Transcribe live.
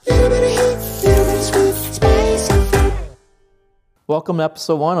Welcome to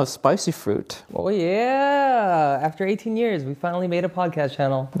episode 1 of Spicy Fruit. Oh yeah! After 18 years, we finally made a podcast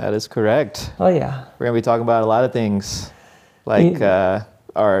channel. That is correct. Oh yeah. We're going to be talking about a lot of things, like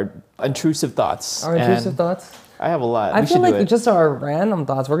our intrusive thoughts. Our intrusive thoughts? I have a lot. I feel like just our random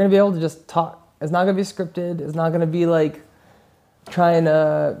thoughts. We're going to be able to just talk. It's not going to be scripted. It's not going to be like trying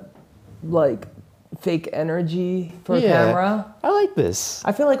to like fake energy for a camera. I like this.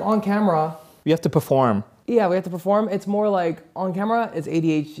 I feel like on camera, You have to perform. yeah, we have to perform. It's more like on camera, it's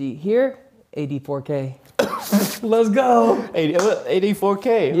ADHD. Here, AD4K. Let's go.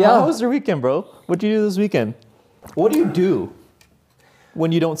 84K. Yeah. How was your weekend, bro? What did you do this weekend? What do you do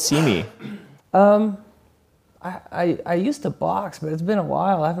when you don't see me? I used to box, but it's been a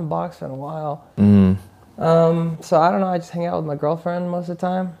while. I haven't boxed in a while. So I don't know. I just hang out with my girlfriend most of the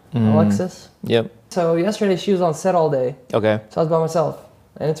time, Alexis. Yep. So yesterday she was on set all day. Okay. So I was by myself,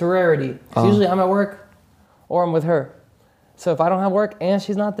 and it's a rarity. 'Cause usually I'm at work, or I'm with her. So if I don't have work and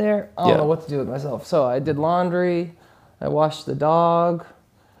she's not there, I don't know what to do with myself. So I did laundry, I washed the dog,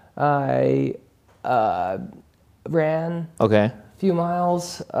 I ran Okay. a few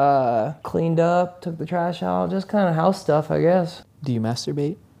miles, cleaned up, took the trash out, just kind of house stuff, I guess. Do you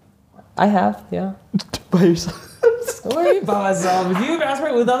masturbate? I have, yeah. By yourself? What do you mean by myself? Do you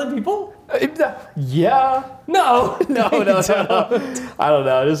masturbate with other people? Yeah. No. No. I don't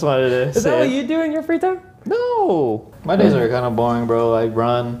know. I just wanted to Is that what you do in your free time? No. My days are kind of boring, bro. I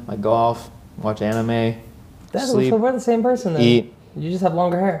run, I golf, watch anime, sleep, So we're the same person then. eat. You just have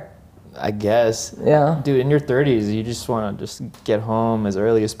longer hair. I guess. Yeah. Dude, in your 30s, you just want to just get home as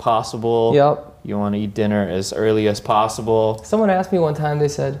early as possible. Yep. You want to eat dinner as early as possible. Someone asked me one time, they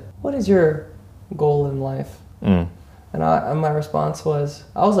said, what is your goal in life? And my response was,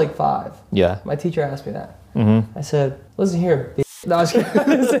 I was like 5. Yeah. My teacher asked me that. I said, listen here, bitch. No, I was kidding. I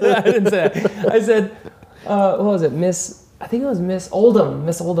didn't say that. I said, what was it? I think it was Miss Oldham.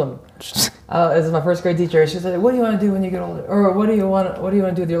 Miss Oldham. This is my first grade teacher. She said, what do you want to do when you get older? Or what do you want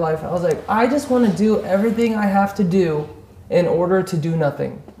to do with your life? I was like, I just want to do everything I have to do in order to do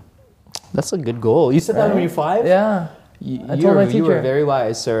nothing. That's a good goal. You said that when you were 5? Yeah. I told my teacher. You were very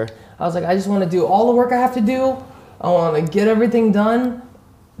wise, sir. I was like, I just want to do all the work I have to do. I want to get everything done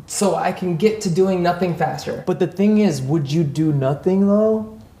so I can get to doing nothing faster. But the thing is, would you do nothing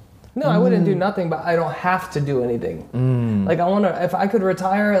though? No, I wouldn't do nothing, but I don't have to do anything. Like if I could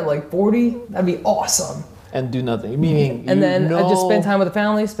retire at like 40, that'd be awesome. And do nothing. Meaning, and then I just spend time with the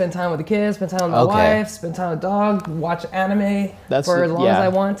family, spend time with the kids, spend time with my wife, spend time with the dog, watch anime for as long as I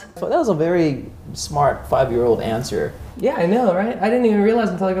want. So that was a very smart 5-year-old answer. Yeah, I know, right? I didn't even realize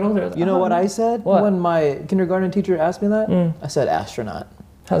until I got older. You know what I said when my kindergarten teacher asked me that? I said astronaut.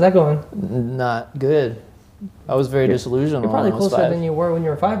 How's that going? Not good. I was very disillusioned. You're probably closer than you were when you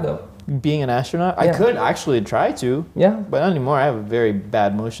were 5, though. Being an astronaut? I could actually try to. Yeah. But not anymore. I have a very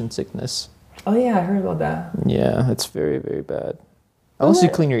bad motion sickness. Oh, yeah, I heard about that. Yeah, it's very, very bad. Unless you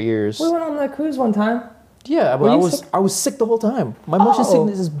clean your ears. We went on that cruise one time. Yeah, but I was sick the whole time. My motion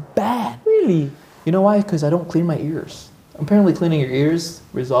sickness is bad. Really? You know why? Because I don't clean my ears. Apparently cleaning your ears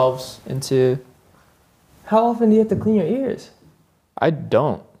resolves into... How often do you have to clean your ears? I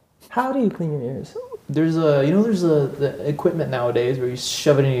don't. How do you clean your ears? There's the equipment nowadays where you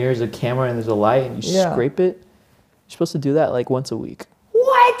shove it in your ears, a camera, and there's a light, and you scrape it. You're supposed to do that like once a week.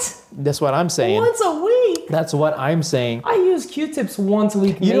 What? That's what I'm saying. Once a week? That's what I'm saying. I use Q-tips once a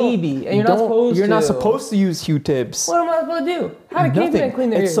week, maybe, and you're not supposed to. You're not supposed to use Q-tips. What am I supposed to do? How do cavemen clean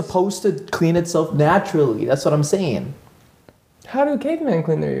their ears? It's supposed to clean itself naturally. That's what I'm saying. How do cavemen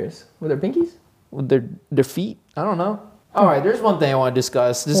clean their ears? With their pinkies? With their feet? I don't know. All right, there's one thing I want to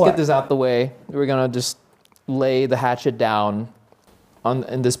discuss. Just get this out the way. We're going to just lay the hatchet down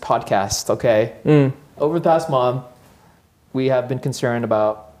in this podcast, okay? Over the past month, we have been concerned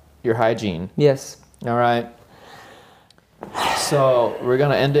about your hygiene. Yes. All right. So we're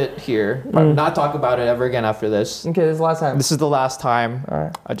going to end it here. Not talk about it ever again after this. Okay, this is the last time. This is the last time. All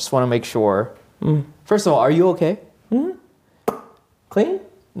right. I just want to make sure. First of all, are you okay? Clean?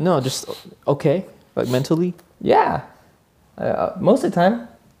 No, just okay. Like mentally? Yeah. Most of the time.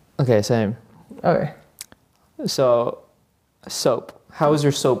 Okay, same. Okay. So, soap. How is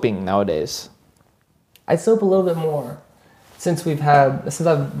your soaping nowadays? I soap a little bit more since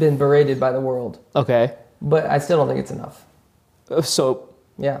I've been berated by the world. Okay. But I still don't think it's enough. Soap.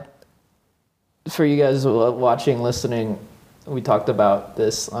 Yeah. For you guys watching, listening, we talked about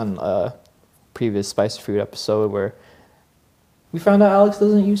this on a previous Spicy Fruit episode where we found out Alex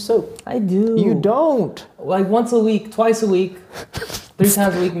doesn't use soap. I do. You don't. Like once a week, twice a week, 3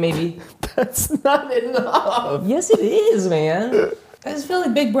 times a week maybe. That's not enough. Yes, it is, man. I just feel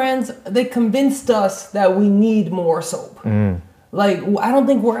like big brands, they convinced us that we need more soap. Like, I don't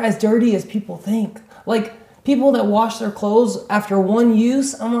think we're as dirty as people think. Like, people that wash their clothes after one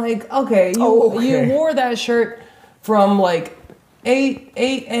use, I'm like, okay, you wore that shirt from like 8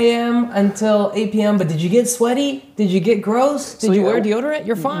 a.m. until 8 p.m., but did you get sweaty? Did you get gross? Did you wear deodorant?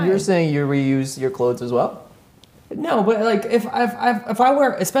 You're fine. You're saying you reuse your clothes as well? No, but like if I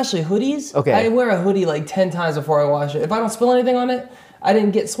wear, especially hoodies, I wear a hoodie like 10 times before I wash it. If I don't spill anything on it, I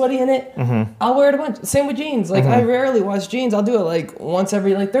didn't get sweaty in it, I'll wear it a bunch. Same with jeans. Like I rarely wash jeans. I'll do it like once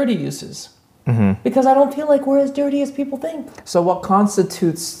every like 30 uses. Because I don't feel like we're as dirty as people think. So what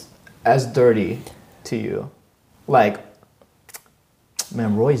constitutes as dirty to you? Like,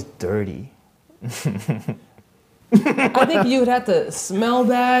 man, Roy's dirty. I think you would have to smell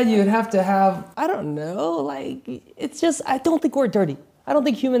bad. You would have to have, I don't know, like, it's just, I don't think we're dirty. I don't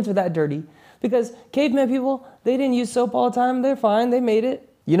think humans are that dirty. Because caveman people, they didn't use soap all the time. They're fine. They made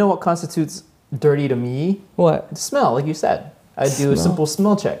it. You know what constitutes dirty to me? What? The smell, like you said. I do a simple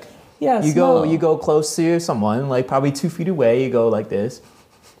smell check. Yeah, you go close to someone, like probably 2 feet away. You go like this,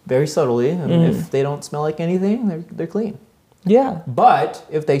 very subtly, and if they don't smell like anything, they're clean. Yeah. But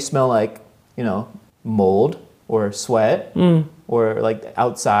if they smell like, mold or sweat or like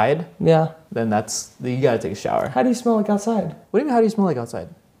outside, then you gotta take a shower. How do you smell like outside? What do you mean? How do you smell like outside?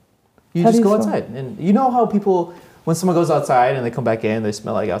 You just go outside, and you know how people, when someone goes outside and they come back in, they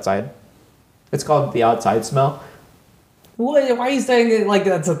smell like outside. It's called the outside smell. What? Why are you saying it like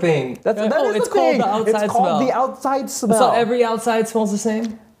that's a thing? It's called the outside smell. It's called the outside smell. So every outside smells the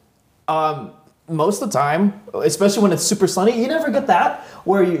same? Most of the time, especially when it's super sunny, you never get that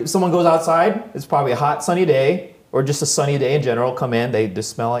where someone goes outside. It's probably a hot sunny day, or just a sunny day in general. Come in, they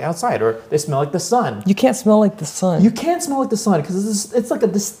just smell like outside, or they smell like the sun. You can't smell like the sun. You can't smell like the sun because it's like a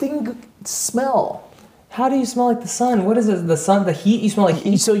distinct smell. How do you smell like the sun? What is it? The sun, the heat? You smell like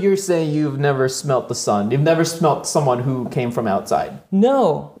heat? So you're saying you've never smelt the sun? You've never smelt someone who came from outside?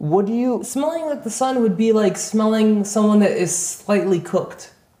 No. What do you... Smelling like the sun would be like smelling someone that is slightly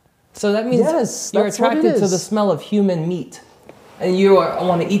cooked. So that means you're attracted to the smell of human meat. And you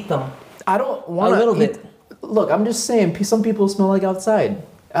want to eat them. I don't want to... A little bit. Look, I'm just saying, some people smell like outside.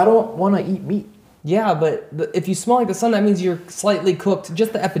 I don't want to eat meat. Yeah, but if you smell like the sun, that means you're slightly cooked,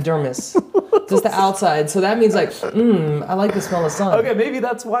 just the epidermis. Just the outside. So that means like, I like the smell of sun. Okay, maybe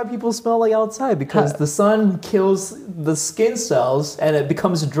that's why people smell like outside, because the sun kills the skin cells and it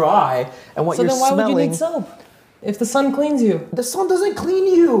becomes dry. And what you're smelling... So then why would you need soap? If the sun cleans you. The sun doesn't clean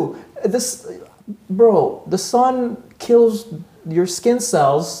you. The sun kills your skin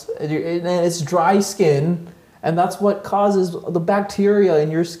cells and it's dry skin. And that's what causes the bacteria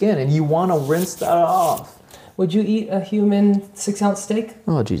in your skin. And you want to rinse that off. Would you eat a human 6-ounce steak?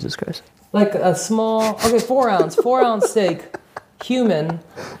 Oh, Jesus Christ. Like a small, 4-ounce steak, human.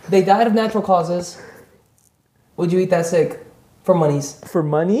 They died of natural causes. Would you eat that steak for monies? For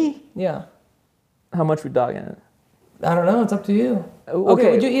money? Yeah. How much would dog in it? I don't know. It's up to you.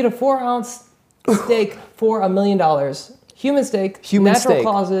 Okay, would you eat a 4-ounce steak for $1 million? Human steak, natural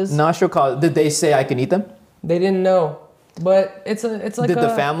causes. Natural causes. Did they say I can eat them? They didn't know. But it's like Did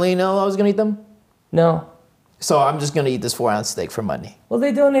the family know I was going to eat them? No. So I'm just going to eat this 4-ounce steak for money. Well,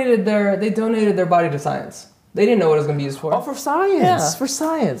 they donated their body to science. They didn't know what it was going to be used for. Oh, for science. Yeah. For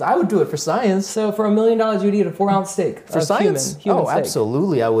science. I would do it for science. So for $1 million, you'd eat a 4-ounce steak. For science? Human steak.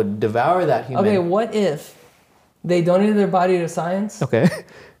 Absolutely. I would devour that human. Okay, what if they donated their body to science? Okay.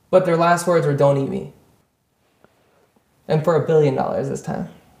 But their last words were, "Don't eat me." And for $1 billion this time.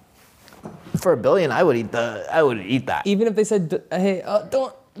 For $1 billion, I would eat that. Even if they said, "Hey,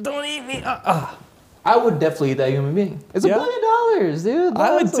 don't eat me." I would definitely eat that human being. It's $1 billion, dude.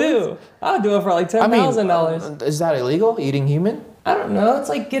 I would too. I would do it for like $10,000. Is that illegal? Eating human? I don't know. It's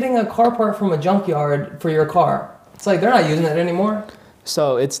like getting a car part from a junkyard for your car. It's like they're not using it anymore.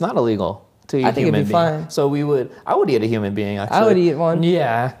 So it's not illegal to eat a human being. I think it'd be fine. So I would eat a human being, actually. I would eat one.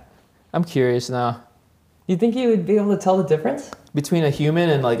 Yeah. I'm curious now. You think you would be able to tell the difference? Between a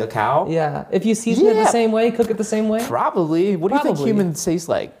human and like a cow? Yeah. If you season it the same way, cook it the same way? Probably. What do you think humans taste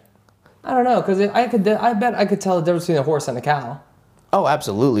like? I don't know, because I bet I could tell the difference between a horse and a cow. Oh,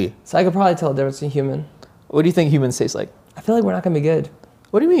 absolutely. So I could probably tell the difference between human. What do you think humans taste like? I feel like we're not going to be good.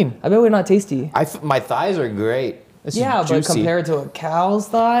 What do you mean? I bet we're not tasty. My thighs are great. It's but compared to a cow's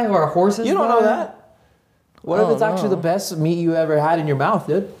thigh or a horse's thigh? You don't know that. What if it's actually the best meat you ever had in your mouth,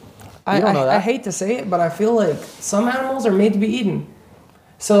 dude? You don't know that. I hate to say it, but I feel like some animals are made to be eaten.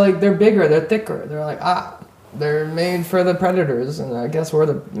 So like they're bigger, they're thicker. They're like, they're made for the predators, and I guess we're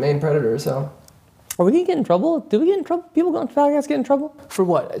the main predators, so. Are we gonna get in trouble? Do we get in trouble? People on podcasts get in trouble? For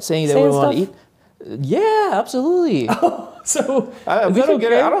what? Saying they wouldn't want to eat? Yeah, absolutely. So we that could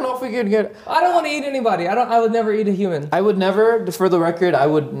get it. okay? I don't know if we could get. I don't want to eat anybody. I would never eat a human. I would never. For the record, I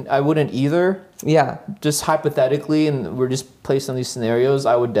wouldn't either. Yeah. Just hypothetically, and we're just placed on these scenarios.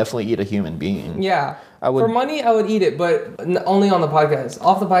 I would definitely eat a human being. Yeah. I would. For money, I would eat it, but only on the podcast.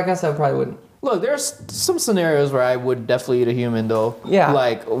 Off the podcast, I probably wouldn't. Look, there's some scenarios where I would definitely eat a human, though. Yeah.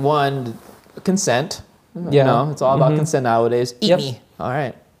 Like one, consent. Yeah. You know, it's all about consent nowadays. Eat Yep. me. All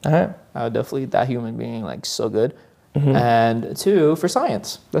right. All right. I would definitely eat that human being, like, so good. And two, for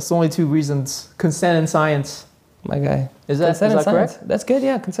science. That's the only two reasons. Consent and science. My guy. Is that Consent and correct? science. That's good,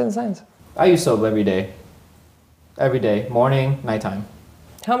 yeah. Consent and science. I use soap every day. Every day. Morning, nighttime.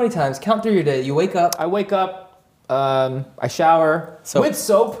 How many times? Count through your day. You wake up. I wake up, I shower Soap. with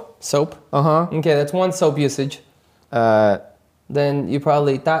soap. Soap. Uh-huh. Okay, that's one soap usage. Then you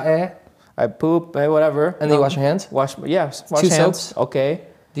probably ta'e, I poop, whatever. and then you wash your hands. Wash Two hands. soaps? Okay.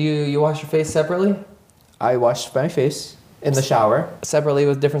 Do you wash your face separately? I wash my face in the shower Separately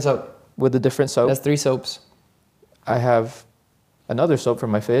with different soap. with a different soap. That's 3 soaps. I have another soap for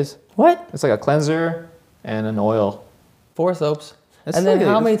my face. What? It's like a cleanser and an oil. 4 soaps. That's And then like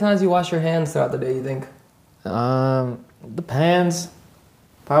how many times do you wash your hands throughout the day, you think? Depends.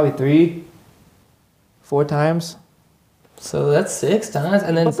 Probably 3, 4 times. So that's 6 times.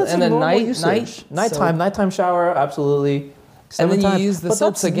 And then But that's a and then normal usage. Nighttime shower, absolutely. And 7 then you times. use the But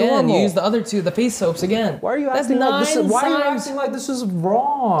soaps that's again. You normal. use the other 2, the face soaps again. Why are you That's acting like this? 9 Why are you times. acting like this is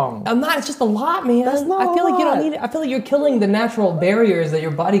wrong? I'm not. It's just a lot, man. That's not I feel a like you don't lot. need it. I feel like you're killing the natural barriers that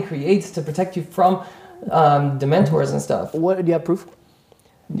your body creates to protect you from dementors and stuff. What do you have proof?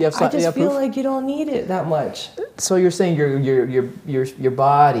 Do you have, I do you just have feel proof? like you don't need it that much. So you're saying your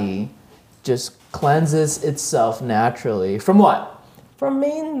body just cleanses itself naturally from what? From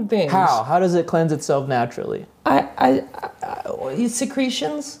main things. How? How does it cleanse itself naturally?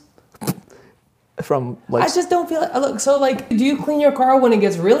 Secretions. From like I just don't feel like. Look, so like, do you clean your car when it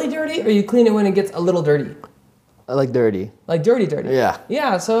gets really dirty, or you clean it when it gets a little dirty? like dirty. Like dirty. Yeah.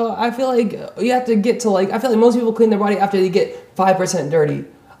 Yeah, so I feel like you have to get to like, I feel like most people clean their body after they get 5% dirty.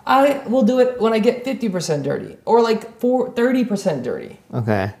 I will do it when I get 50% dirty or like 30% dirty,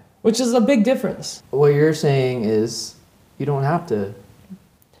 Okay. which is a big difference. What you're saying is you don't have to.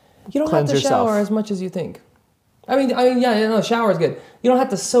 You don't Cleanse have to yourself. shower as much as you think. I mean, yeah, no, shower is good. You don't have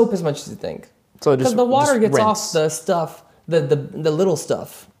to soap as much as you think. So Because just the water just gets rinse. off the stuff, the little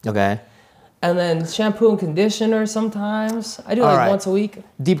stuff. Okay. And then shampoo and conditioner sometimes. I do it All like right. once a week.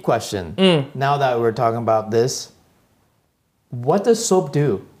 Deep question. Now that we're talking about this, what does soap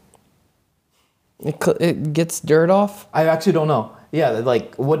do? It gets dirt off. I actually don't know. Yeah,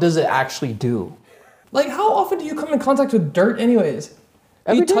 like what does it actually do? Like, how often do you come in contact with dirt anyways?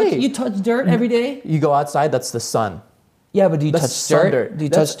 Every day. You touch dirt every day? You go outside, that's the sun. Yeah, but do you That's touch sun dirt? Do you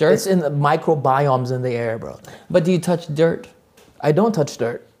That's- touch dirt? It's in the microbiomes in the air, bro. But do you touch dirt? I don't touch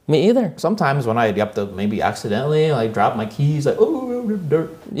dirt. Me either. Sometimes when I have to maybe accidentally like drop my keys, like oh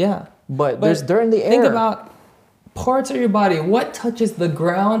dirt. Yeah. But there's dirt in the air. Think about parts of your body. What touches the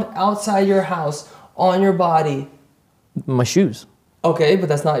ground outside your house on your body? my shoes. Okay, but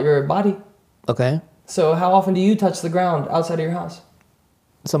that's not your body. Okay. So how often do you touch the ground outside of your house?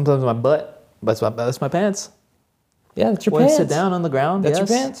 Sometimes my butt. That's my pants. Yeah, that's your When I pants. sit down on the ground, That's yes.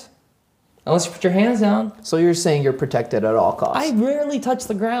 your pants. Unless you put your hands down. So you're saying you're protected at all costs. I rarely touch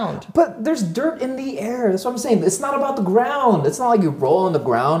the ground. But there's dirt in the air. That's what I'm saying. It's not about the ground. It's not like you roll on the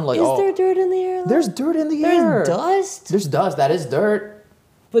ground like Is oh. there dirt in the air? Though? There's dirt in the air. There's dust. There's dust. That is dirt.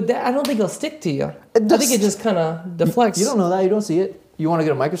 But that, I don't think it'll stick to you. It I think it just- just kind of deflects. You don't know that. You don't see it. You want to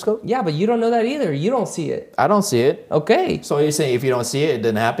get a microscope? Yeah, but you don't know that either. You don't see it. I don't see it. Okay. So you're saying if you don't see it, it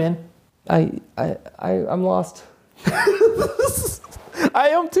didn't happen? I'm lost. I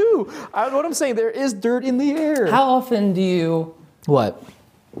am too. What I'm saying, there is dirt in the air. How often do you What?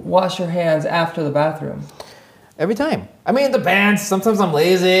 wash your hands after the bathroom? Every time. I mean, it depends. Sometimes I'm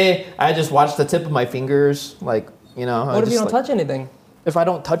lazy. I just watch the tip of my fingers. Like, you know. What if you don't touch anything? If I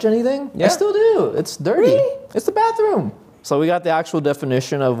don't touch anything, Yeah. I still do. It's dirty. Really? It's the bathroom. So we got the actual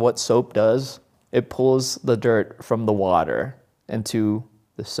definition of what soap does. It pulls the dirt from the water into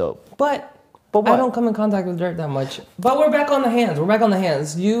the soap. But But I what? don't come in contact with dirt that much. But we're back on the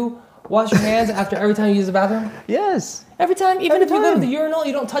hands. You wash your hands after every time you use the bathroom? Yes. Every time? Even Every if you go to time. the urinal,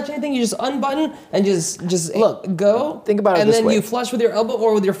 you don't touch anything, you just unbutton and just Look, go? think about it and this then way. you flush with your elbow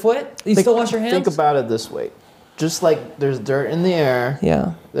or with your foot? You still wash your hands? Think about it this way. Just like there's dirt in the air,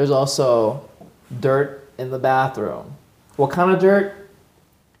 Yeah. there's also dirt in the bathroom. What kind of dirt?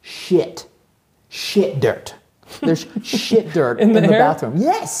 Shit. Shit dirt. There's shit dirt In in the the air? bathroom.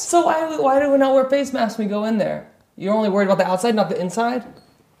 Yes. So why do we not wear face masks when we go in there? You're only worried about the outside, not the inside?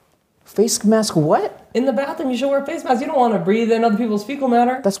 Face mask what? In the bathroom, you should wear a face mask. You don't want to breathe in other people's fecal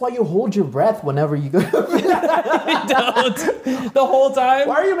matter. That's why you hold your breath whenever you go. Don't. The whole time.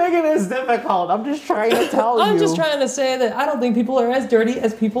 Why are you making this difficult? I'm just trying to tell you. I'm just trying to say that I don't think people are as dirty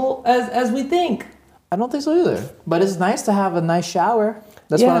as people as we think. I don't think so either. But it's nice to have a nice shower.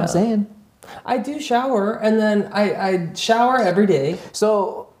 That's what I'm saying. I do shower, and then I shower every day.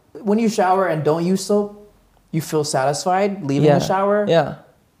 So when you shower and don't use soap, you feel satisfied leaving the shower? Yeah.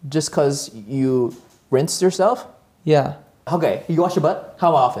 Just because you rinsed yourself? Yeah. Okay, you wash your butt?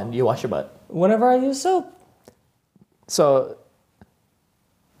 How often do you wash your butt? Whenever I use soap. So,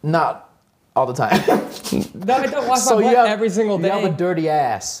 not all the time. No, I don't wash my butt every single day. You have a dirty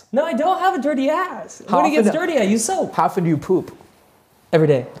ass. No, I don't have a dirty ass. When it gets dirty, I use soap. How often do you poop? Every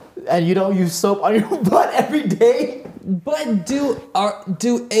day. And you don't use soap on your butt every day? But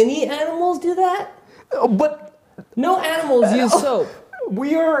do any animals do that? But no animals use soap.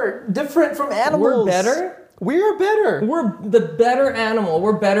 We are different from animals. We're better? We're better. We're the better animal.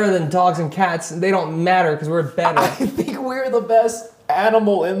 We're better than dogs and cats. They don't matter because we're better. I think we're the best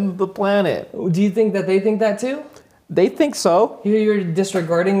animal in the planet. Do you think that they think that too? They think so. You're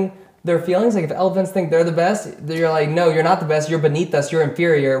disregarding their feelings? Like if elephants think they're the best, you're like, no, you're not the best. You're beneath us. You're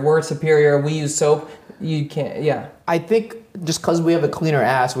inferior. We're superior. We use soap. You can't, yeah. I think just because we have a cleaner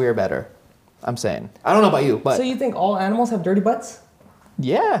ass, we are better. I'm saying. I don't know about you, but... So you think all animals have dirty butts?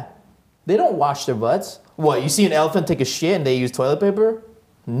 Yeah. They don't wash their butts. What, you see an elephant take a shit and they use toilet paper?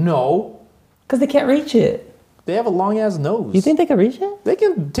 No. Because they can't reach it. They have a long ass nose. You think they can reach it? They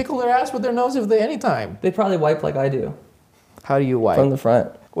can tickle their ass with their nose if they anytime. They probably wipe like I do. How do you wipe? From the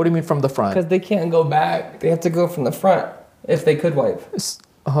front. What do you mean from the front? Because they can't go back. They have to go from the front if they could wipe.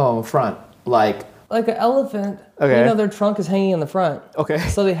 Oh, front. Like an elephant, okay. You know their trunk is hanging in the front. Okay.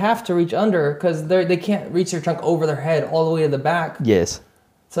 So they have to reach under because they can't reach their trunk over their head all the way to the back. Yes.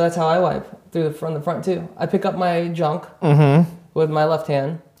 So that's how I wipe, through the front too. I pick up my junk with my left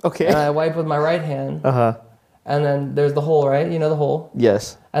hand. Okay. And I wipe with my right hand. Uh-huh. And then there's the hole, right? You know the hole?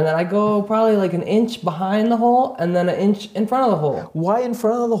 Yes. And then I go probably like an inch behind the hole and then an inch in front of the hole. Why in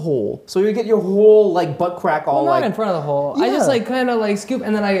front of the hole? So you get your whole like butt crack all not like... in front of the hole. Yeah. I just like kind of like scoop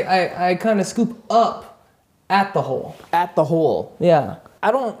and then I kind of scoop up at the hole. At the hole? Yeah. I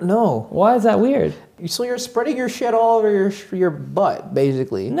don't know. Why is that weird? So you're spreading your shit all over your butt,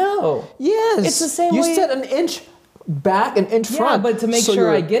 basically. No. Yes. It's the same way. You said an inch back, an inch front. Yeah, but to make sure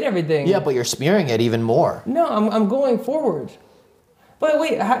I get everything. Yeah, but you're smearing it even more. No, I'm going forward. But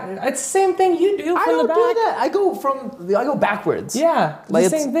wait, it's the same thing you do from the back. I don't do that. I go backwards. Yeah, like the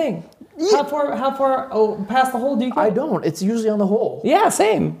same thing. Yeah. How far past the hole do you go? I don't. It's usually on the hole. Yeah,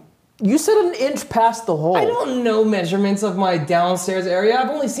 same. You said an inch past the hole. I don't know measurements of my downstairs area. I've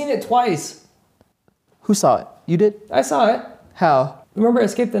only seen it twice. Who saw it? You did? I saw it. How? Remember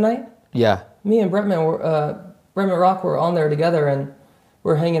Escape the Night? Yeah. Me and Bretman Rock were on there together and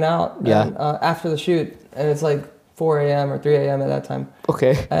we're hanging out. Yeah. And, after the shoot, and it's like 4 a.m. or 3 a.m. at that time.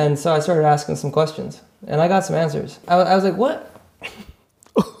 Okay. And so I started asking some questions, and I got some answers. I was like, what?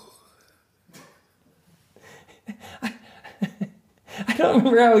 I don't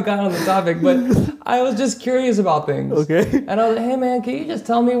remember how we got on the topic, but I was just curious about things. Okay. And I was like, hey man, can you just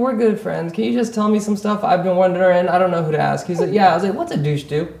tell me, we're good friends, can you just tell me some stuff I've been wondering, I don't know who to ask. He's like, yeah. I was like, what's a douche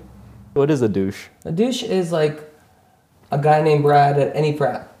do? What is a douche? A douche is like a guy named Brad at any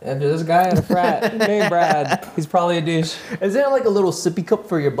frat. If there's a guy at a frat named Brad, he's probably a douche. Is there like a little sippy cup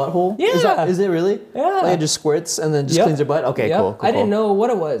for your butthole? Yeah. Is it really? Yeah. Like it just squirts and then just cleans your butt? Okay, cool. I didn't know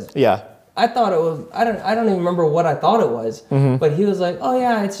what it was. Yeah. I thought it was, I don't even remember what I thought it was. But he was like, oh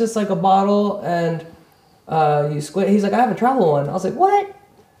yeah, it's just like a bottle and you squint. He's like, I have a travel one. I was like, what?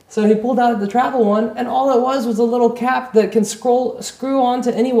 So he pulled out the travel one, and all it was a little cap that can screw onto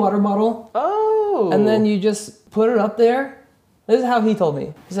any water bottle. Oh. And then you just put it up there. This is how he told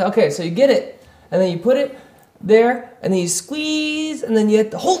me. He said, okay, so you get it, and then you put it there, and then you squeeze, and then you have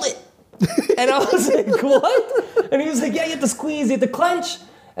to hold it. And I was like, what? And he was like, yeah, you have to squeeze, you have to clench.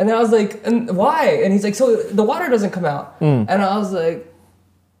 And then I was like, and why? And he's like, so the water doesn't come out. And I was like,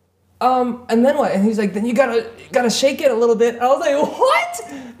 and then what? And he's like, then you gotta shake it a little bit. I was like,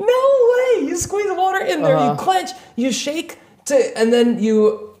 what? No way! You squeeze the water in there, you clench, you shake and then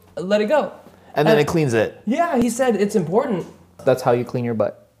you let it go. And then it cleans it. Yeah, he said it's important. That's how you clean your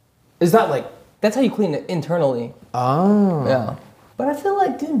butt. Is that like? That's how you clean it internally. Oh. Yeah. But I feel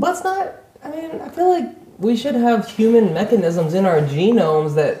like, dude, butt's not. I feel like we should have human mechanisms in our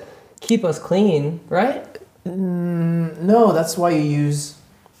genomes that keep us clean, right? No, that's why you use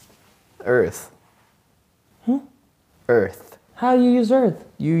Earth. Earth. How do you use Earth?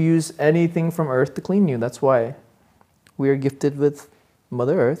 You use anything from Earth to clean you. That's why we are gifted with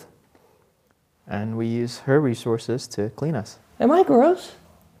Mother Earth. And we use her resources to clean us. Am I gross?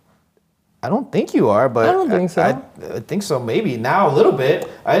 I don't think you are, but I don't think so. I think so. Maybe now a little bit.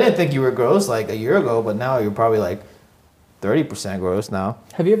 I didn't think you were gross like a year ago, but now you're probably like 30% gross now.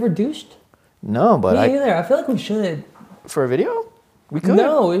 Have you ever douched? No, but Me either. I feel like we should. For a video, we could.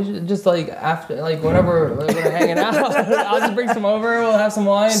 No, we should just like after, like whenever like, we're hanging out, I'll just bring some over. We'll have some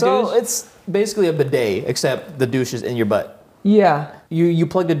wine. So douche. it's basically a bidet, except the douche is in your butt. Yeah. You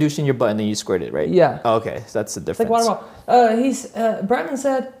plug the douche in your butt and then you squirt it, right? Yeah. Oh, okay, so that's the It's difference. like water bottle. Brennan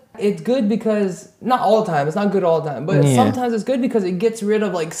said it's good because not all the time. It's not good all the time, but sometimes it's good because it gets rid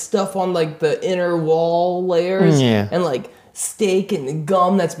of like stuff on like the inner wall layers and like steak and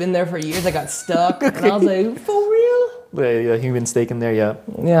gum that's been there for years. I got stuck, and I was like, for real? The human steak in there, yeah.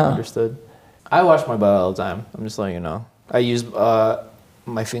 Yeah. Understood. I wash my butt all the time. I'm just letting you know. I use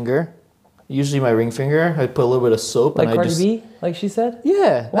my finger, usually my ring finger. I put a little bit of soap. Like and Cardi I just, B, like she said.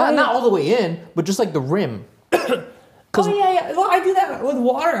 Yeah. Why? Not all the way in, but just like the rim. Oh yeah. Well, I do that with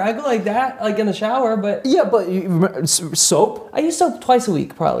water. I go like that, like in the shower. But Yeah, but you remember, soap. I use soap twice a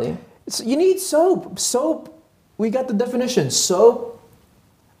week, probably. So you need soap. Soap. We got the definition. Soap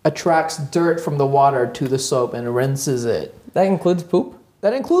attracts dirt from the water to the soap and rinses it. That includes poop.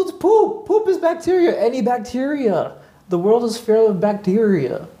 That includes poop. Poop is bacteria. Any bacteria. The world is filled with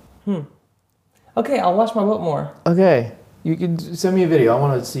bacteria. Okay, I'll wash my butt more. Okay. You can send me a video. I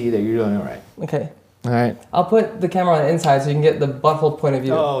want to see that you're doing it right. Okay. All right. I'll put the camera on the inside so you can get the butthole point of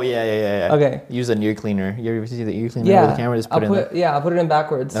view. Oh, yeah. Okay. Use an ear cleaner. You ever see the ear cleaner Yeah. with the camera? Just put it in there. I'll put it in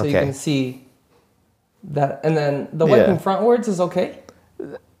backwards so you Okay. can see that. And then the wiping frontwards is okay?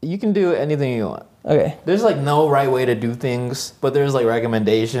 You can do anything you want. Okay. There's like no right way to do things, but there's like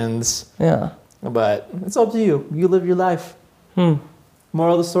recommendations. Yeah. But it's up to you. You live your life. Moral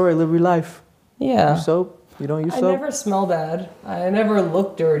of the story, live your life. Yeah. Use soap. You don't use I soap? never smell bad. I never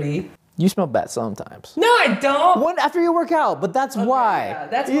look dirty. You smell bad sometimes. No, I don't. When after you work out, but that's why. Yeah,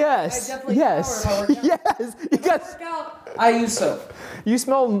 that's why yes. I definitely yes. shower if I work out. yes. You got. Work out, I use soap. You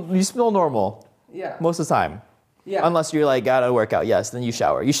smell normal Yeah. most of the time. Yeah. Unless you're like gotta work out. Yes, then you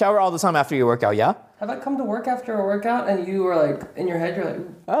shower. You shower all the time after your workout, yeah? Have I come to work after a workout and you were like in your head? You're like,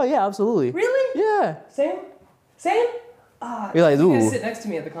 Oh yeah, absolutely. really? Yeah. Same. Ah, You're like, you guys ooh. sit next to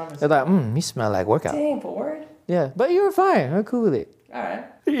me at the conference. You're like, you smell like workout. Dang, forward. Yeah, but you were fine. I'm cool with it. All right.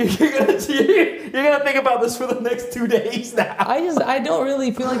 You're gonna think about this for the next 2 days now. I don't really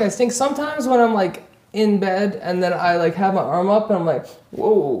feel like I stink. Sometimes when I'm like in bed and then I like have my arm up and I'm like,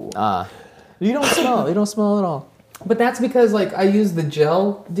 whoa. You don't smell. You don't smell at all. But that's because like I use the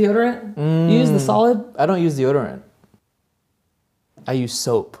gel deodorant. You use the solid. I don't use deodorant. I use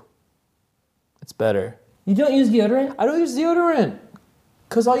soap. It's better. You don't use deodorant? I don't use deodorant.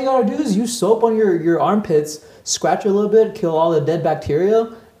 Because all you gotta do is use soap on your armpits, scratch it a little bit, kill all the dead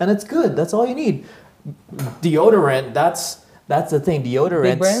bacteria, and it's good. That's all you need. Deodorant, that's the thing.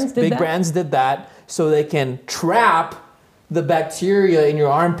 Deodorants, Big brands did that so they can trap the bacteria in your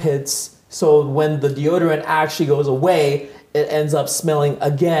armpits, so when the deodorant actually goes away, it ends up smelling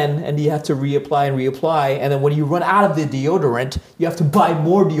again, and you have to reapply, and then when you run out of the deodorant, you have to buy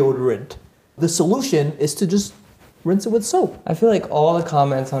more deodorant. The solution is to just rinse it with soap. I feel like all the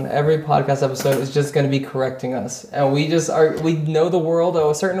comments on every podcast episode is just going to be correcting us. And we know the world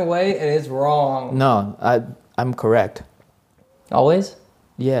a certain way and it's wrong. No, I'm correct. Always?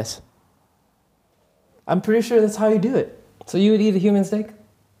 Yes. I'm pretty sure that's how you do it. So you would eat a human steak?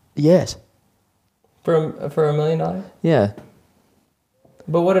 Yes. For $1 million? Yeah.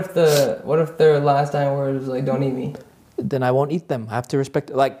 But what if their last dying word was like, don't eat me? Then I won't eat them. I have to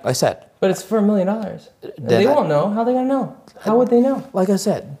respect, like I said. But it's for $1 million. They won't know. How are they going to know? How would they know? Like I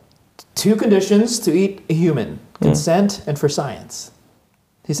said, 2 conditions to eat a human. Consent and for science.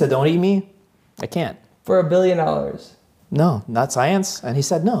 He said, don't eat me. I can't. For $1 billion. No, not science. And he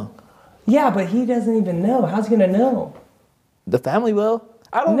said no. Yeah, but he doesn't even know. How's he going to know? The family will.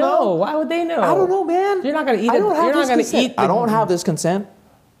 I don't know. No, why would they know? I don't know, man. You're not going to eat I it. don't have You're not this going to consent. eat I don't have this consent.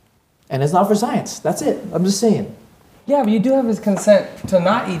 And it's not for science. That's it. I'm just saying. Yeah, but you do have his consent to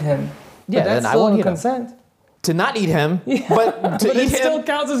not eat him. Yeah, but that's then I still won't a eat him. consent. To not eat him, Yeah, but to but eat it him. still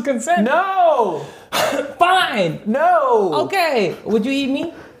counts as consent. No. Fine. No. Okay. Would you eat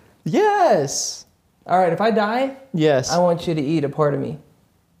me? Yes. All right. If I die, Yes. I want you to eat a part of me.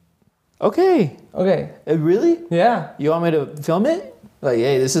 Okay. Okay. Really? Yeah. You want me to film it? Like,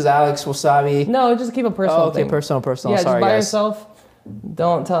 hey, this is Alex Wasabi. No, just keep a personal Oh, okay, thing. personal. Yeah, Sorry, just by guys. yourself.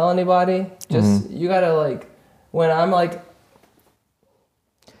 Don't tell anybody. Just you gotta like when I'm like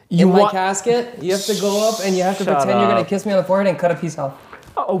You in my want? casket, you have to go up and you have to Shut pretend you're gonna up. kiss me on the forehead and cut a piece off.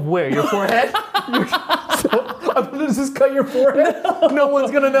 Oh, where? Your forehead? I'm gonna just cut your forehead? No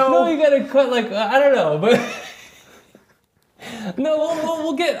one's gonna know. No, you gotta cut like I don't know, but no,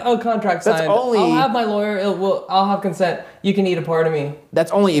 we'll get a contract signed. That's only. I'll have my lawyer. I'll have consent. You can eat a part of me.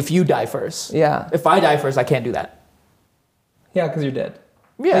 That's only if you die first. Yeah. If I die first, I can't do that. Yeah, because you're dead.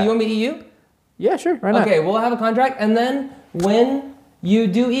 Yeah. Oh, you want me to eat you? Yeah, sure. Right now. Okay, we'll have a contract, and then when you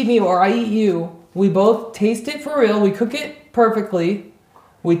do eat me or I eat you, we both taste it for real. We cook it perfectly.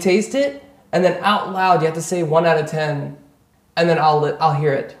 We taste it, and then out loud, you have to say 1 out of 10, and then I'll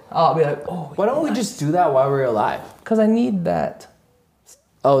hear it. I'll be like, oh. Why don't we just do that while we're alive? Because I need that.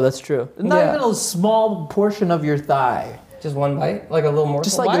 Oh, that's true. Not Yeah. even a small portion of your thigh. Just one bite, like a little morsel.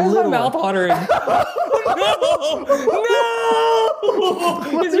 Just like Why a is my little mouth watering?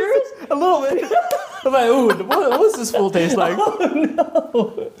 No! Is yours? A little bit. I'm like, ooh, what's this fool taste like? Oh,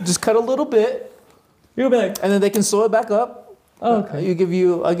 no. Just cut a little bit, You'll be like, and then they can sew it back up. oh, okay.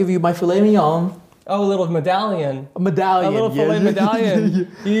 I'll give you my filet mignon. Oh, a little medallion. A medallion. A little filet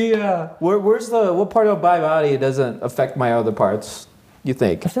medallion. Yeah. What part of my body doesn't affect my other parts? You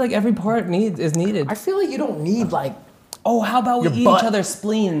think? I feel like every part is needed. I feel like you don't need like. Oh, how about we Your eat butt. each other's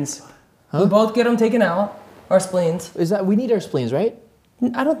spleens? We both get them taken out. Our spleens. Is that we need our spleens, right?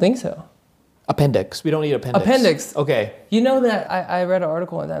 I don't think so. Appendix. We don't need appendix. Appendix. Okay. You know that I read an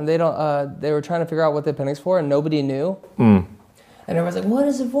article on them. They don't. They were trying to figure out what the appendix for, and nobody knew. And everyone's like, "What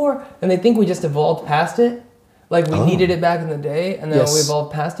is it for?" And they think we just evolved past it, like we needed it back in the day, and then Yes. we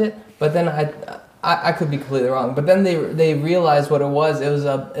evolved past it. But then I could be completely wrong. But then they realized what it was. It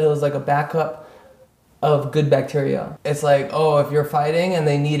was like a backup of good bacteria. It's like, oh, if you're fighting and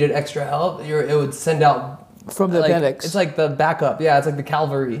they needed extra help, it would send out From the like, appendix. It's like the backup. Yeah, it's like the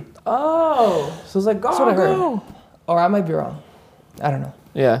cavalry. Oh, so it's like That's what I heard. Or I might be wrong. I don't know.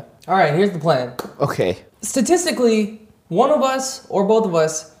 Yeah. All right, here's the plan. Okay. Statistically, one of us or both of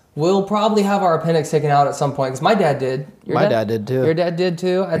us will probably have our appendix taken out at some point. Because my dad did. My dad did too. Your dad did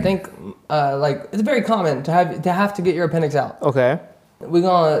too. I think, like, it's very common to have to get your appendix out. Okay. We're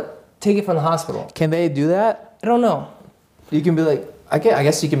gonna take it from the hospital. Can they do that? I don't know. You can be like, I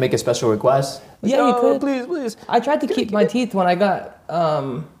guess you can make a special request. Like, Yeah, you could. Please. I tried to keep my teeth when I got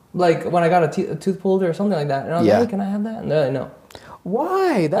a tooth pulled or something like that. And I was Yeah. like, hey, can I have that? And they're like, no.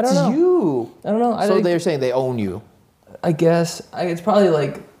 Why? That's know. you. I don't know. So they're saying they own you. I guess it's probably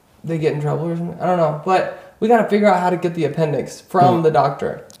like they get in trouble or something. I don't know, but we got to figure out how to get the appendix from the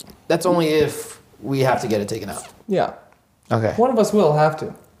doctor. That's only if we have to get it taken out. Yeah, Okay. one of us will have to,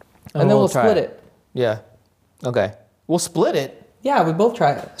 and then we'll try split it. Yeah. Okay. We'll split it. Yeah, we both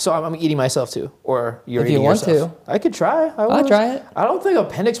try it. So I'm eating myself too, or you're If you eating want yourself. I could try. I'll try it. I don't think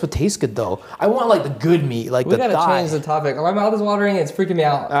appendix would taste good though. I want like the good meat, like We the gotta thigh. change the topic. My mouth is watering. It's freaking me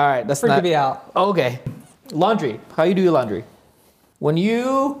out. All right, that's freaking not. me out. Okay. Laundry. How you do your laundry? When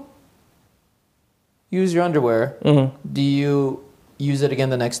you use your underwear, do you use it again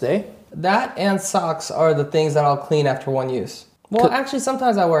the next day? That and socks are the things that I'll clean after one use. Well, actually,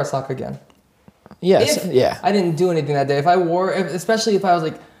 sometimes I wear a sock again. Yes. If Yeah. I didn't do anything that day. If I especially if I was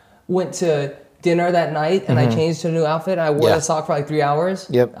like, went to dinner that night and I changed to a new outfit and I wore Yeah. the sock for like 3 hours,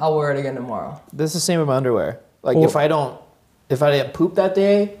 Yep. I'll wear it again tomorrow. This is the same with my underwear. Like Well- if I didn't poop that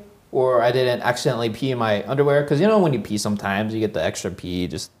day, or I didn't accidentally pee in my underwear, because you know when you pee sometimes you get the extra pee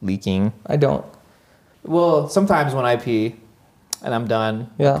just leaking. I don't. Well, sometimes when I pee and I'm done,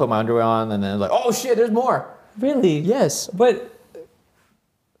 Yeah. I put my underwear on and then like, oh shit, there's more. Really? Yes. But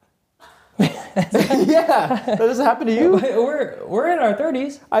Yeah. That doesn't happen to you? we're in our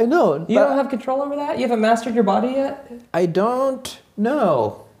 30s. I know. You don't have control over that? You haven't mastered your body yet? I don't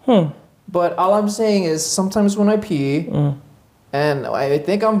know. But all I'm saying is sometimes when I pee and I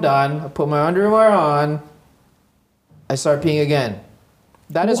think I'm done, I put my underwear on, I start peeing again.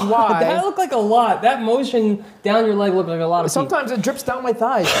 That is why. That looked like a lot. That motion down your leg looked like a lot of pee. Sometimes it drips down my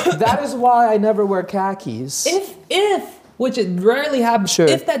thighs. That is why I never wear khakis. Which it rarely happens. Sure.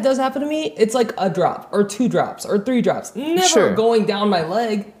 If that does happen to me, it's like a drop or 2 drops or 3 drops. Never Sure. going down my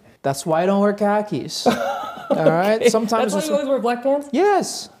leg. That's why I don't wear khakis. All right. Sometimes. That's why you always wear black pants?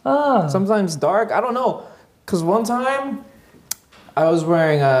 Yes. Ah. Sometimes dark. I don't know. Cause one time, I was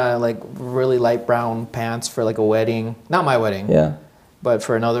wearing like really light brown pants for like a wedding. Not my wedding. Yeah. But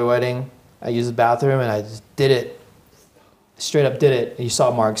for another wedding, I used the bathroom and I just did it. Straight up did it. You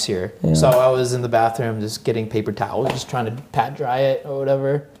saw marks here. Yeah. So I was in the bathroom just getting paper towels, just trying to pat dry it or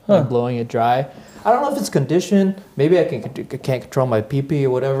whatever, like blowing it dry. I don't know if it's conditioned. Maybe I can't control my pee-pee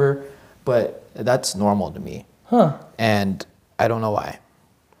or whatever, but that's normal to me. Huh. And I don't know why.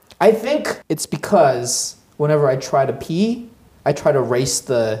 I think it's because whenever I try to pee, I try to race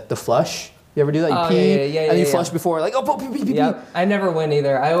the flush. You ever do that? You Oh, pee yeah, and you yeah. flush before, like, oh, pee. Yep. I never win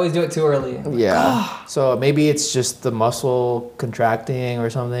either. I always do it too early. Yeah. So maybe it's just the muscle contracting or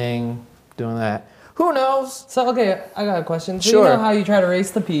something doing that. Who knows? So, okay, I got a question. So Sure. you know how you try to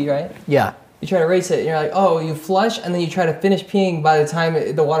race the pee, right? Yeah. You try to race it, and you're like, oh, you flush, and then you try to finish peeing by the time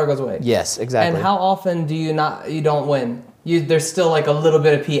the water goes away. Yes, exactly. And how often do you don't win? There's still like a little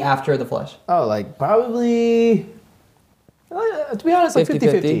bit of pee after the flush. Oh, like probably, to be honest, like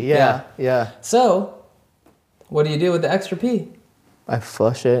 50-50. Yeah. So, what do you do with the extra pee? I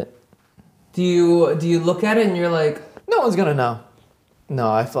flush it. Do you look at it and you're like, No one's gonna know. No,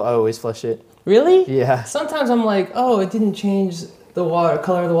 I always flush it. really? Yeah. Sometimes I'm like, oh, it didn't change the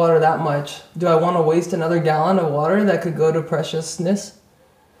color of the water that much. Do I want to waste another gallon of water that could go to preciousness,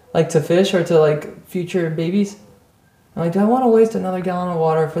 like to fish or to like future babies? I'm like, do I want to waste another gallon of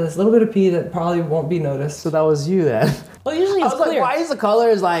water for this little bit of pee that probably won't be noticed? So that was you then. Well, usually I it's was clear. like, why is the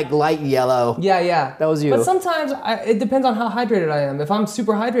colors like light yellow? Yeah. That was you. But sometimes it depends on how hydrated I am. If I'm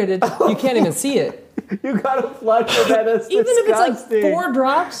super hydrated, you can't even see it. You gotta flush it. That is Even if it's like 4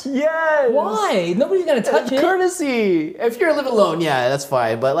 drops. Yes. Why? Nobody's gonna touch it. Courtesy. If you're living alone, yeah, that's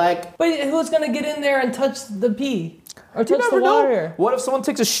fine. But like, But who's gonna get in there and touch the pee or you touch the never know. water? What if someone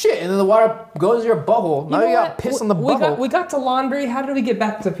takes a shit and then the water goes to your butthole? Now know you got what? piss on the We butthole. got to laundry. How did we get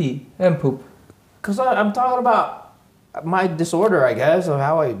back to pee and poop? Because I'm talking about my disorder, I guess, of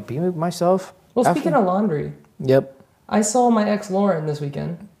how I be with myself. Well, speaking of laundry, Yep. I saw my ex Lauren this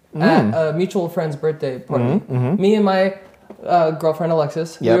weekend at a mutual friend's birthday party. Me and my girlfriend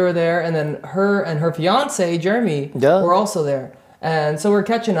Alexis, Yep. we were there, and then her and her fiance Jeremy Yeah. were also there. And so we're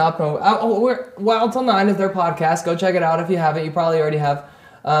catching up. And we're Wild Till 9 is their podcast. Go check it out if you haven't. You probably already have.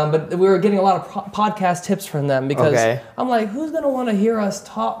 But we were getting a lot of podcast tips from them because I'm like, who's gonna want to hear us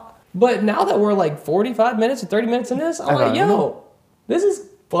talk? But now that we're like 45 minutes or 30 minutes in this, I'm like, yo, this is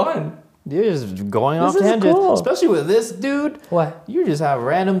fun. You're just going off This is tangents. cool. Especially with this dude. What? You just have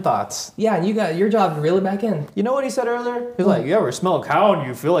random thoughts. Yeah, and you got your job to reel it back in. You know what he said earlier? He was like, you ever smell a cow and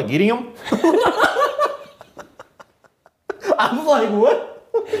you feel like eating him? I'm like, what?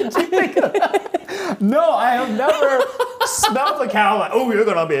 No, I have never smelled a cow like, oh, you're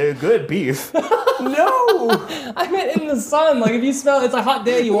gonna be a good beef. No. I meant in the sun. Like if you smell, it's a hot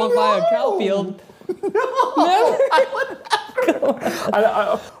day, you walk by a cow field. No.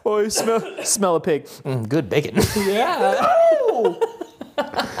 Oh, you smell a pig. Good bacon. Yeah. No.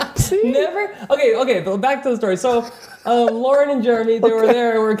 See? Never. Okay. But back to the story. So, Lauren and Jeremy, they were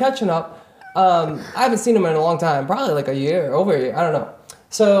there. We were catching up. I haven't seen them in a long time. Probably like a year, over a year. I don't know.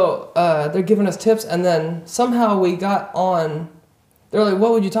 So they're giving us tips, and then somehow we got on. They're like,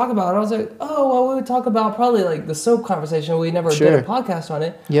 "What would you talk about?" I was like, "Oh, well, we would talk about probably like the soap conversation. We never did a podcast on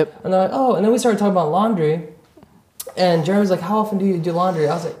it." Yep. And they're like, "Oh," and then we started talking about laundry. And Jeremy's like, "How often do you do laundry?"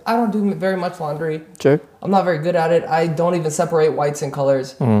 I was like, "I don't do very much laundry. Sure. I'm not very good at it. I don't even separate whites and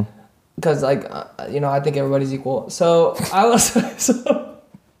colors because, like, I think everybody's equal." So I was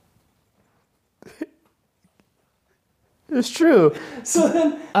It's true. So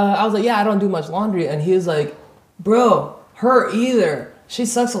then I was like, "Yeah, I don't do much laundry," and he was like, "Bro, her either. She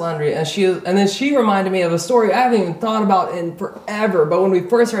sucks at laundry." And then she reminded me of a story I haven't even thought about in forever. But when we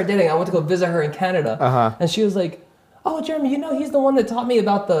first started dating, I went to go visit her in Canada, and she was like, "Oh, Jeremy, he's the one that taught me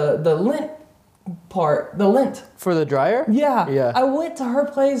about the lint part, the lint." For the dryer? Yeah. I went to her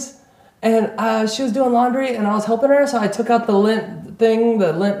place, and she was doing laundry, and I was helping her, so I took out the lint thing,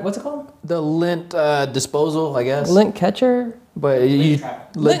 what's it called? The lint disposal, I guess. Lint catcher? But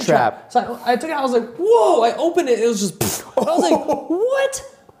lint trap. So I took it out, I was like, whoa, I opened it, it was just, I was like, what?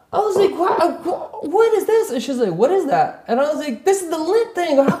 I was like, what is this? And she's like, what is that? And I was like, this is the lint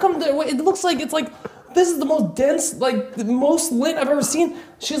thing. How come it looks like it's like, this is the most dense, like the most lint I've ever seen.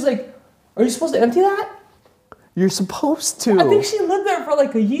 She's like, are you supposed to empty that? You're supposed to. I think she lived there for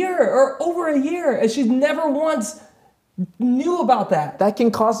like a year or over a year, and she never once knew about that. That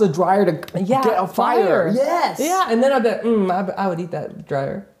can cause the dryer to get a fire. Yes. Yeah, and then I bet, I would eat that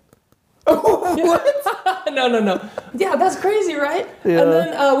dryer. What? No. Yeah, that's crazy, right? Yeah. And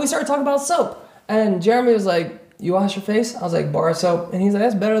then we started talking about soap, and Jeremy was like, "You wash your face?" I was like, "Bar soap," and he's like,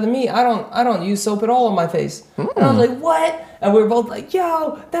 "That's better than me. I don't use soap at all on my face." And I was like, "What?" And we were both like,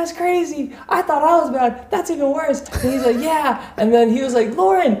 "Yo, that's crazy. I thought I was bad. That's even worse." And he's like, "Yeah." And then he was like,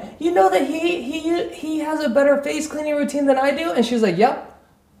 "Lauren, you know that he has a better face cleaning routine than I do?" And she was like, "Yep."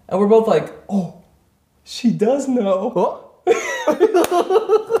 And we're both like, "Oh, she does know." Oh.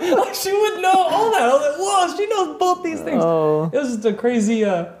 Like she would know all that. I was like, whoa, she knows both these things. Oh. It was just a crazy,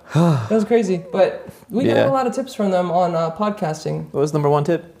 it was crazy. But we got a lot of tips from them on podcasting. What was number one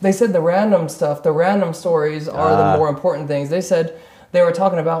tip? They said the random stuff, the random stories are the more important things. They said they were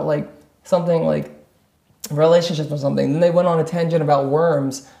talking about like something like relationships or something. Then they went on a tangent about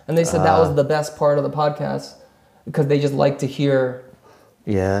worms, and they said that was the best part of the podcast because they just like to hear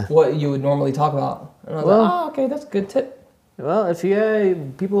what you would normally talk about. And I was like, oh, okay, that's a good tip. Well, if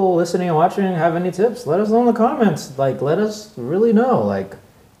you people listening and watching have any tips, let us know in the comments. Like, let us really know. Like,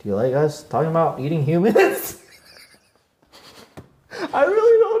 do you like us talking about eating humans? I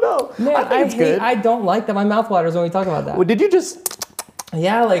really don't know. Man, I don't like that. My mouth waters when we talk about that. Well, did you just?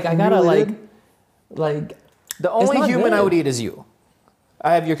 Yeah, like I gotta really like. The only human good. I would eat is you.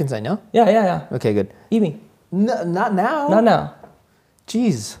 I have your consent, no? Yeah. Okay, good. Eat me. No, not now. Not now.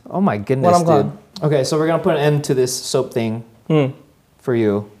 Jeez. Oh my goodness, When I'm dude. gone. Okay, so we're gonna put an end to this soap thing for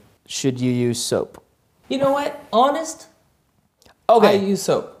you. Should you use soap? You know what? Honest. Okay. I use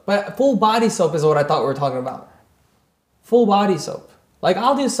soap, but full body soap is what I thought we were talking about. Full body soap. Like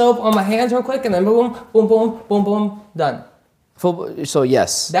I'll do soap on my hands real quick, and then boom, boom, boom, boom, boom, done. So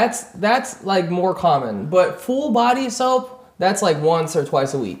yes. That's like more common, but full body soap, that's like once or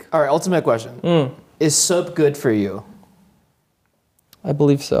twice a week. All right. Ultimate question: Is soap good for you? I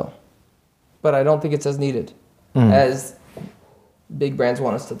believe so, but I don't think it's as needed as big brands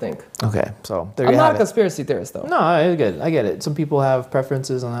want us to think. Okay, so there I'm you not have a it. conspiracy theorist though. No, I get it. Some people have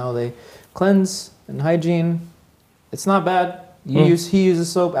preferences on how they cleanse and hygiene. It's not bad. He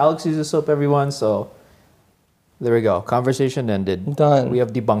uses soap. Alex uses soap. Everyone. So there we go. Conversation ended. Done. We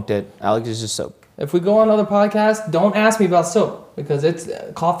have debunked it. Alex uses soap. If we go on other podcasts, don't ask me about soap because it's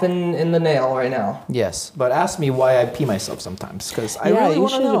coughing in the nail right now. Yes, but ask me why I pee myself sometimes because I really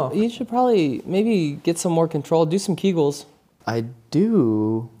want to know. You should probably maybe get some more control. Do some Kegels. I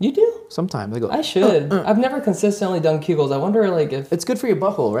do You do? sometimes. I go. I should. I've never consistently done Kegels. I wonder like if It's good for your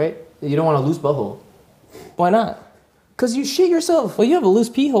butthole, right? You don't want a loose butthole. why not? Cause you shit yourself. Well, you have a loose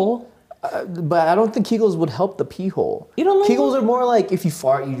pee hole. But I don't think Kegels would help the pee hole. You don't know? Kegels are more like if you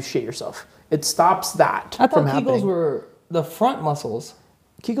fart, you shit yourself. It stops that I thought from Kegels happening. were the front muscles.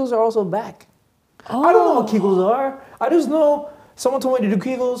 Kegels are also back. Oh. I don't know what Kegels are. I just know someone told me to do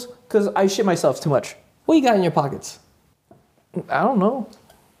Kegels because I shit myself too much. What you got in your pockets? I don't know.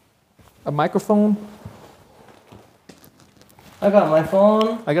 A microphone. I got my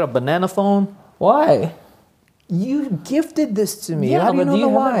phone. I got a banana phone. Why? You gifted this to me. Yeah, How do you but know do you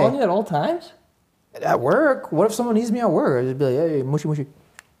have why? it on you at all times? At work? What if someone needs me at work? I'd just be like, hey, mushy mushy.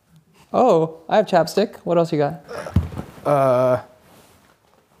 Oh, I have chapstick. What else you got?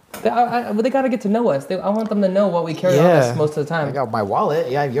 They got to get to know us. I want them to know what we carry on us most of the I time. got my wallet.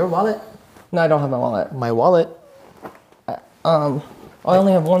 Yeah, your wallet. No, I don't have my wallet. My wallet. I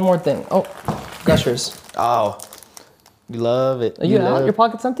only have one more thing. Oh, Gushers. Oh, you love it. Are you out? Your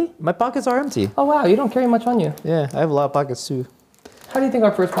pocket's empty? My pockets are empty. Oh, wow. You don't carry much on you. Yeah, I have a lot of pockets too. How do you think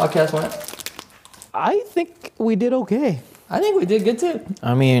our first podcast went? I think we did okay. I think we did good too.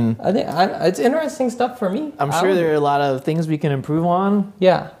 I mean, It's interesting stuff for me. I'm sure there are a lot of things we can improve on,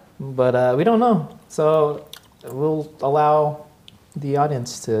 Yeah. but we don't know. So we'll allow the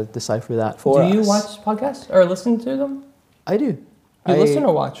audience to decipher that for us. Do you watch podcasts or listen to them? I do. You listen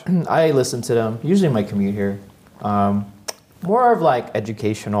or watch? I listen to them, usually in my commute here. More of like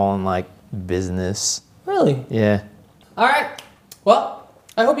educational and like business. Really? Yeah. All right. Well,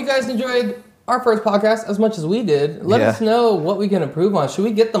 I hope you guys enjoyed our first podcast as much as we did. Let us know what we can improve on. Should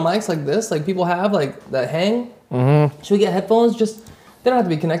we get the mics like this, like people have, like that hang? Mm-hmm. Should we get headphones? They don't have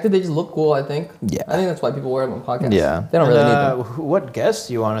to be connected. They just look cool, I think. Yeah. I think that's why people wear them on podcasts. Yeah. They don't really need them. What guests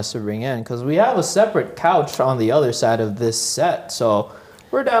do you want us to bring in? Because we have a separate couch on the other side of this set. So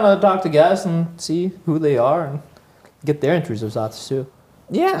we're down to talk to guests and see who they are and get their intrusive thoughts too.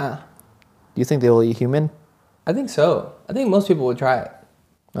 Yeah. Do you think they'll eat human? I think so. I think most people would try it.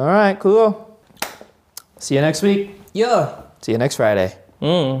 All right, cool. See you next week. Yeah. See you next Friday.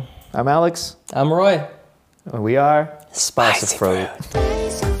 I'm Alex. I'm Roy. And we are Spicy Fruit.